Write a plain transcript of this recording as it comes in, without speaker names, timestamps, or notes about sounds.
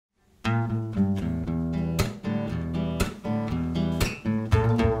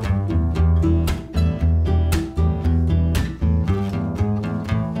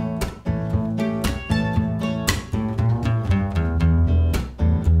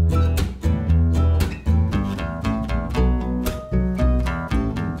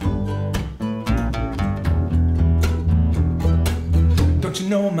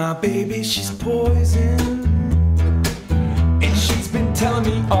my baby, she's poison, and she's been telling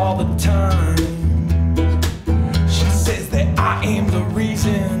me all the time. She says that I am the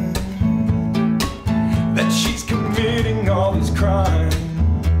reason that she's committing all these crimes.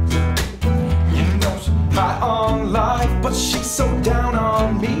 You know she's high on life, but she's so down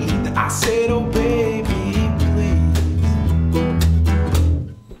on me that I said, oh baby,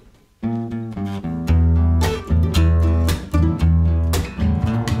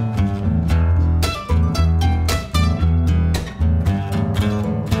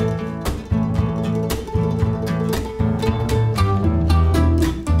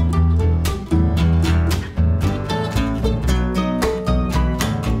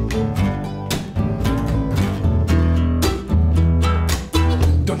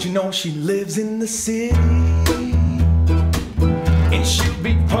 you know she lives in the city, and she'll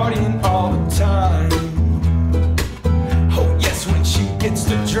be partying all the time. Oh yes, when she gets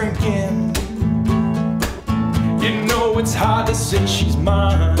to drinking, you know it's hard to say she's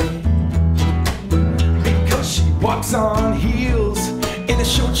mine, because she walks on heels in a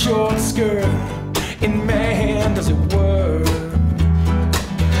short skirt, and man does it work.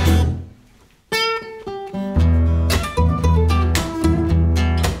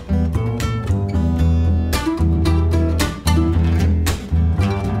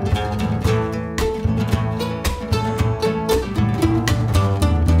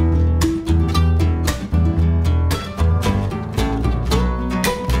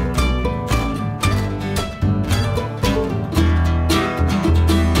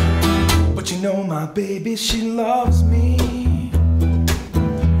 My baby, she loves me,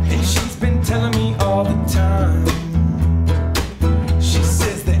 and she's been telling me all the time. She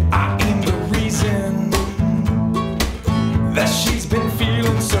says that I am the reason that she's been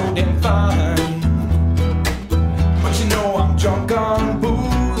feeling so damn fine. But you know I'm drunk on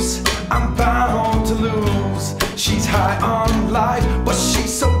booze, I'm bound to lose. She's high on life, but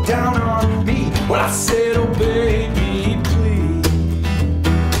she's so down on me. Well, I said, oh baby, please.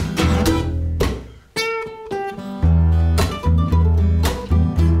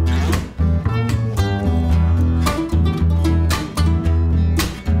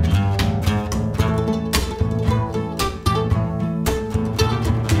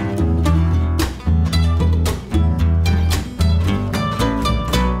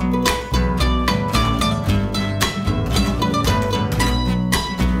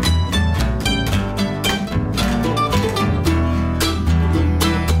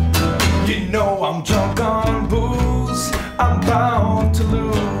 I'm drunk on booze, I'm bound to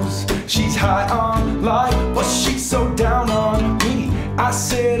lose. She's high on life, but she's so down on me. I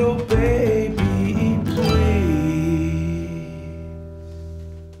said, oh baby, please.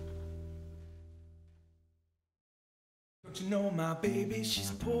 Don't you know my baby,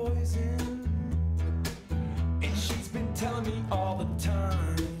 she's poison, and she's been telling me all the time.